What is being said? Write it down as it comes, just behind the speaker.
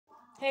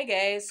Hey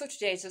guys, so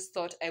today I just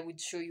thought I would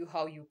show you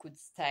how you could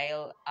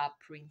style a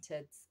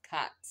printed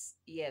skirt.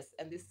 Yes,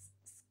 and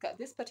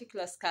this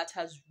particular skirt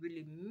has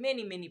really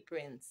many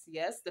prints.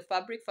 Yes, the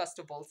fabric first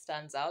of all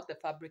stands out. The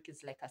fabric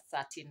is like a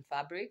satin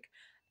fabric,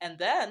 and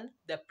then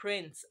the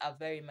prints are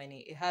very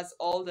many. It has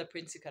all the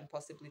prints you can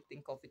possibly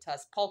think of. It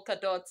has polka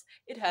dots,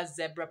 it has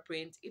zebra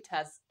print, it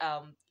has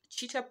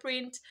cheetah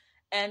print,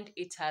 and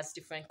it has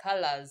different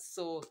colors.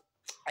 So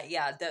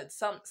yeah, that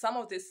some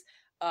of this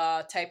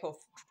type of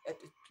uh,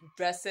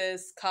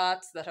 dresses,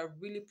 skirts that are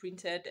really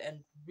printed and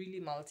really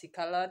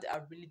multicolored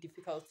are really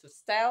difficult to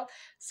style.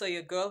 So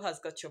your girl has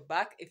got your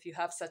back if you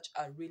have such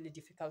a really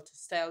difficult to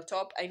style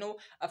top. I know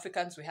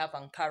Africans, we have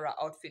Ankara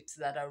outfits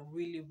that are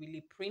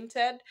really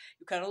printed.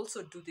 You can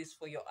also do this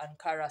for your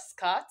Ankara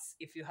skirts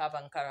if you have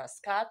Ankara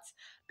skirts,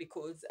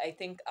 because I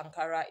think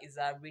Ankara is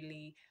a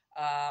really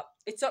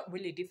it's not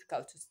really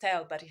difficult to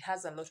style, but it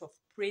has a lot of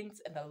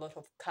prints and a lot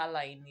of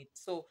color in it.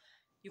 So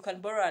you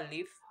can borrow a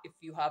leaf if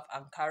you have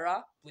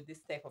Ankara with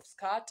this type of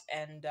skirt.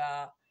 And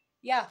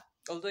yeah,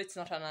 although it's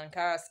not an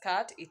Ankara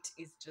skirt, it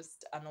is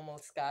just a normal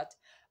skirt.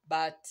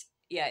 But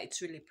yeah,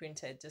 it's really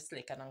printed just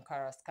like an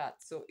Ankara skirt.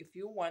 So if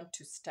you want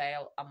to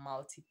style a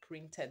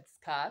multi-printed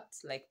skirt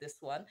like this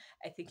one,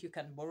 I think you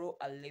can borrow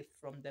a leaf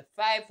from the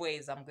 5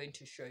 ways I'm going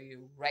to show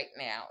you right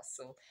now.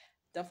 So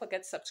don't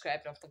forget to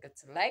subscribe, don't forget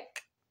to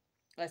like.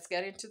 Let's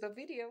get into the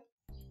video.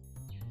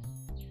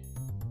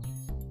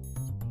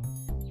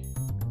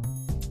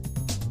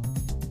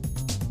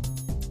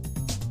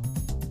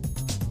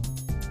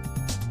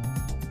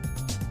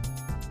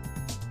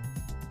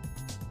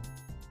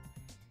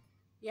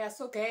 Yeah,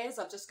 so guys,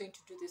 I'm just going to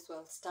do this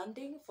while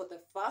standing. For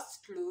the first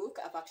look,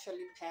 I've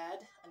actually paired,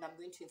 and I'm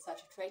going to insert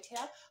it right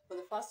here. For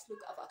the first look,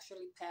 I've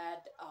actually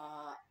paired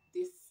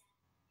this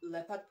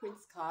leopard print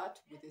skirt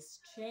with this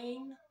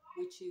chain,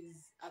 which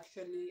is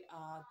actually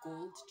a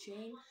gold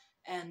chain,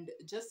 and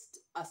just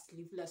a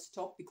sleeveless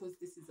top, because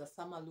this is a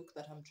summer look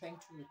that I'm trying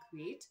to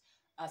recreate.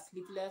 A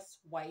sleeveless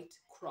white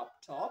crop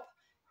top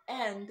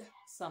and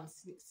some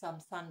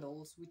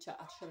sandals, which are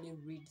actually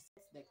reed,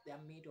 like they're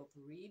made of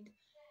reed.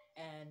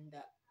 And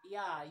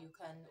yeah, you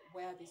can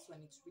wear this when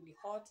it's really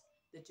hot.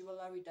 The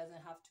jewelry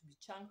doesn't have to be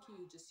chunky,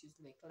 you just use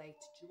like light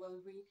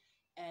jewelry.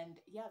 And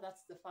yeah,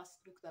 that's the first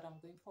look that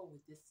I'm going for with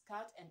this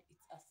skirt, and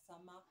it's a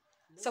summer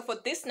look. So for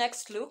this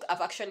next look,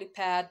 I've actually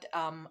paired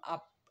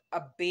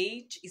a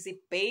beige, is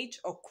it beige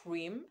or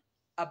cream,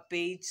 a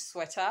beige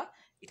sweater.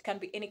 It can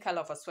be any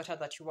color of a sweater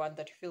that you want,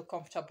 that you feel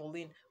comfortable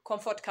in.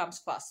 Comfort comes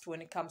first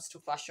when it comes to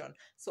fashion.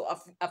 So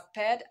I've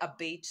paired a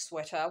beige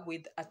sweater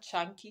with a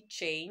chunky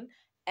chain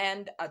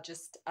and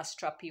just a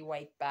strappy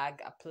white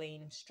bag, a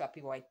plain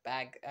strappy white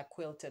bag, a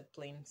quilted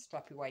plain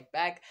strappy white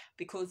bag,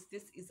 because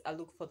this is a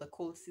look for the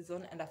cold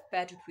season. And I've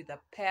paired it with a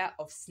pair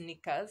of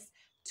sneakers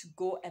to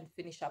go and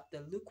finish up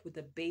the look with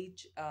the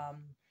beige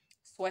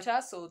sweater.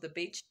 So the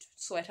beige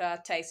sweater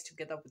ties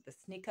together with the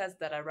sneakers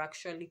that are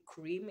actually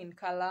cream in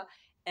color.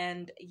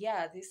 And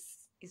yeah,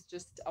 this is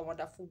just a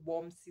wonderful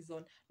warm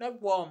season, not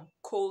warm,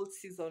 cold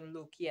season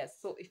look. Yes,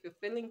 so if you're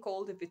feeling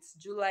cold, if it's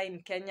July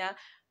in Kenya,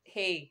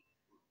 hey,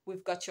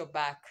 we've got your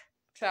back.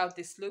 Try out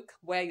this look,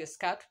 wear your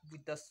skirt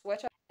with the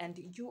sweater, and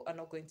you are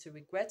not going to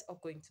regret or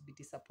going to be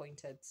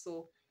disappointed.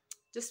 So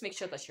just make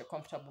sure that you're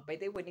comfortable. By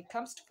the way, when it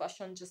comes to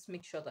fashion, just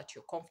make sure that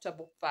you're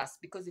comfortable first,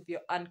 because if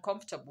you're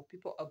uncomfortable,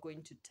 people are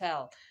going to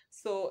tell.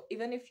 So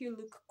even if you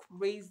look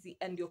crazy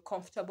and you're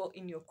comfortable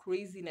in your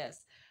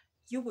craziness,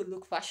 you will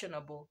look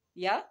fashionable.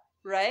 Yeah,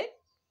 right?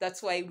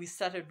 That's why we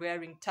started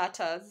wearing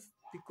tatters,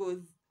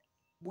 because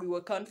we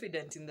were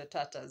confident in the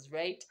tatters,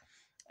 right?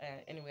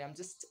 Anyway, I'm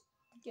just,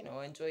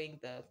 enjoying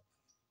the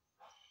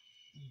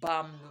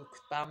bum look,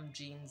 bum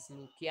jeans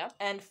look, yeah.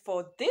 And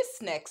for this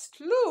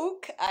next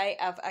look, I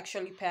have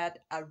actually paired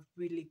a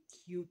really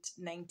cute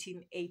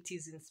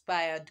 1980s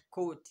inspired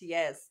coat.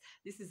 Yes,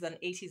 this is an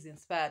 80s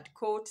inspired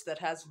coat that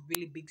has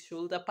really big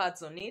shoulder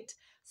pads on it.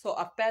 So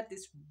I've paired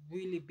this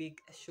really big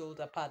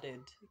shoulder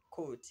padded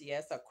coat.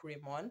 Yes, a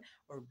cream one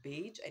or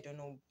beige. I don't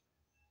know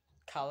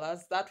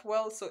colors that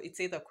well, so it's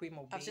either cream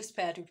or beige. I've just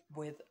paired it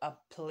with a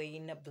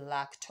plain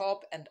black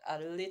top and a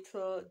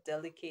little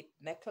delicate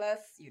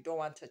necklace. You don't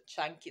want a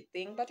chunky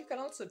thing, but you can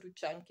also do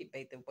chunky,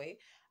 by the way.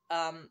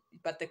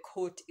 But the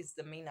coat is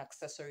the main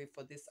accessory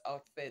for this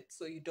outfit,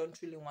 so you don't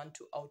really want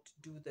to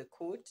outdo the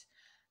coat.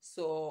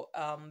 So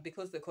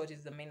because the coat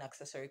is the main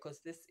accessory,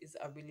 because this is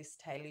a really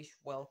stylish,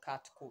 well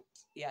cut coat.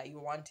 Yeah, you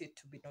want it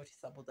to be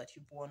noticeable that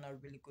you've worn a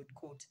really good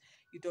coat.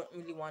 You don't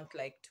really want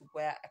like to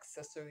wear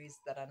accessories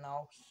that are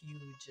now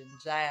huge and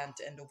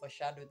giant and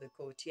overshadow the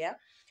coat. Yeah,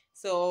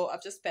 so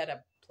I've just paired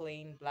a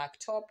plain black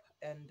top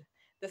and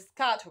the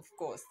skirt, of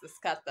course, the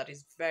skirt that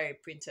is very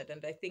printed.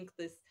 And I think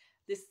this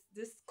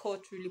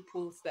coat really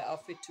pulls the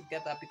outfit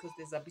together, because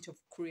there's a bit of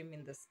cream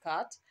in the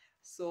skirt.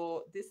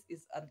 So this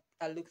is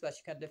a look that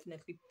you can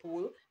definitely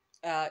pull.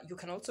 You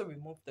can also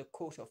remove the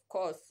coat, of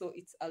course, so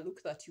it's a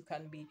look that you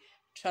can be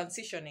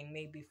transitioning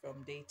maybe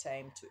from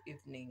daytime to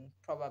evening,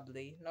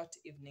 probably not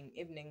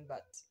evening,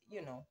 but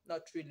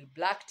not really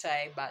black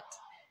tie, but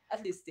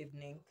at least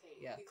evening. Okay,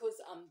 Yeah. because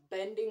I'm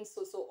bending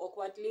so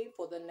awkwardly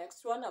for the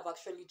next one, I've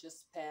actually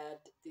just paired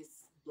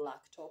this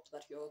black top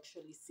that you're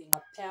actually seeing,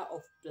 a pair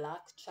of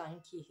black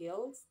chunky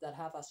heels that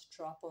have a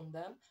strap on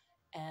them,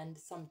 and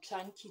some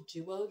chunky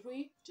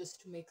jewelry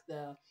just to make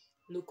the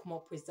look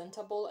more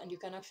presentable. And you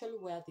can actually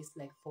wear this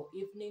like for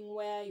evening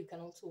wear. You can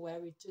also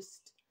wear it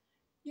just,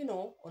 you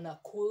know, on a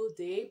cool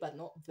day, but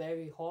not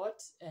very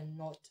hot and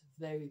not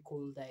very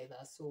cold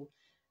either. So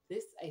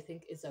this, I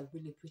think, is a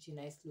really pretty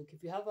nice look.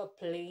 If you have a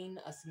plain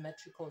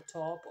asymmetrical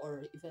top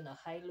or even a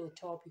high-low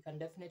top, you can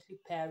definitely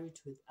pair it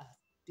with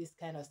this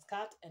kind of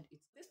skirt. And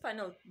it's this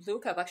final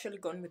look, I've actually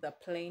gone with a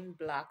plain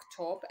black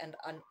top and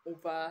an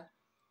over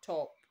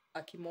top,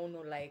 a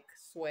kimono like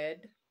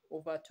suede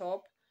over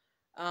top.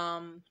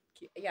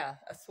 Yeah,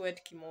 a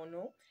suede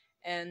kimono,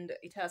 and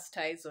it has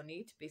ties on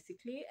it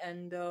basically.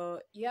 And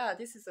yeah,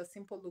 this is a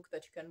simple look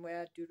that you can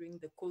wear during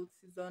the cold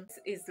season.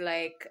 Is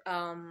like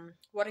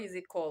what is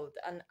it called,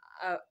 an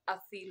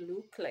earthy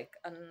look, like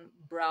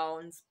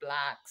browns,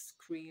 blacks,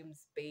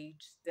 creams,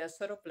 beige. They're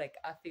sort of like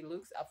earthy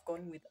looks. I've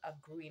gone with a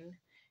green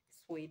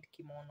suede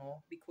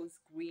kimono because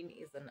green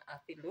is an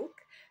earthy look.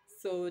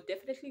 So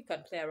definitely you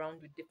can play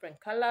around with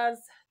different colors,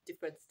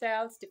 different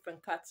styles,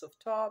 different cuts of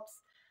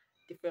tops,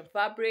 different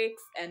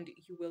fabrics, and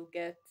you will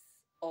get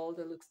all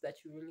the looks that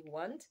you really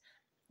want.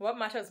 What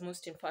matters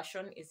most in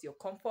fashion is your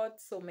comfort,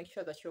 so make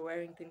sure that you're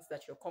wearing things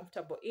that you're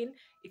comfortable in.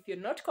 If you're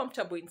not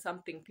comfortable in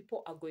something,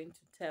 people are going to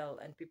tell,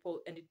 and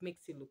it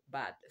makes you look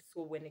bad.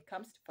 So when it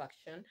comes to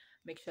fashion,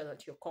 make sure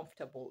that you're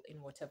comfortable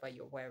in whatever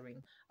you're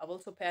wearing. I've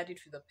also paired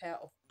it with a pair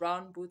of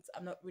brown boots.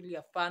 I'm not really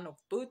a fan of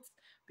boots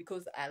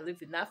because I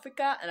live in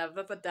Africa, and I've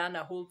never done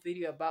a whole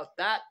video about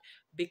that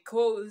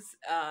because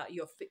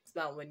your feet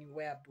smell when you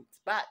wear boots.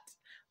 But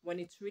when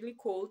it's really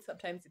cold,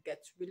 sometimes it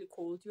gets really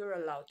cold, you're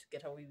allowed to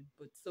get away with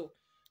boots. So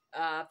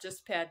I've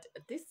just paired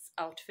this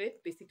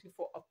outfit basically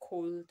for a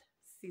cold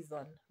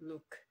season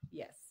look.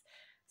 Yes.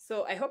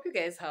 So I hope you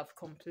guys have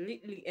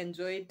completely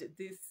enjoyed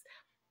this.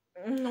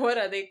 What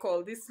are they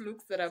called? These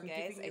looks that I'm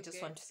giving you. I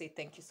just want to say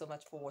thank you so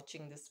much for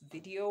watching this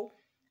video.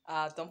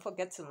 Don't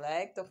forget to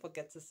like, don't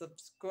forget to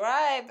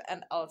subscribe,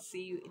 and I'll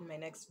see you in my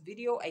next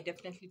video. I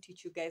definitely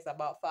teach you guys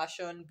about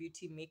fashion,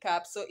 beauty,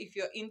 makeup. So if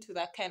you're into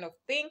that kind of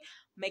thing,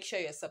 make sure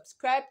you're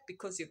subscribed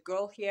because your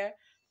girl here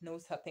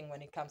knows her thing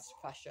when it comes to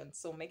fashion.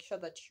 So make sure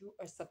that you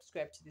are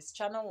subscribed to this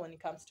channel when it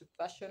comes to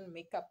fashion,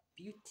 makeup,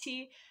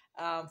 beauty,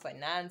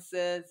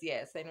 finances.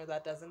 Yes, I know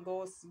that doesn't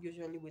go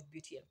usually with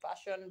beauty and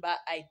fashion, but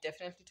I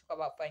definitely talk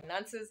about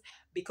finances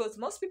because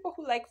most people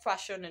who like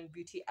fashion and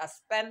beauty are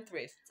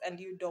spendthrifts, and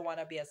you don't want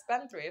to be a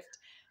spendthrift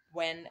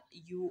when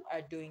you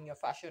are doing your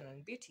fashion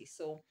and beauty.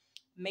 So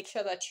make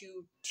sure that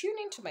you tune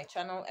into my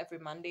channel every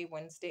Monday,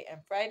 Wednesday,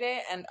 and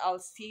Friday, and I'll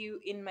see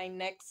you in my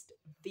next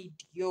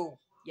video.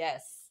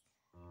 Yes.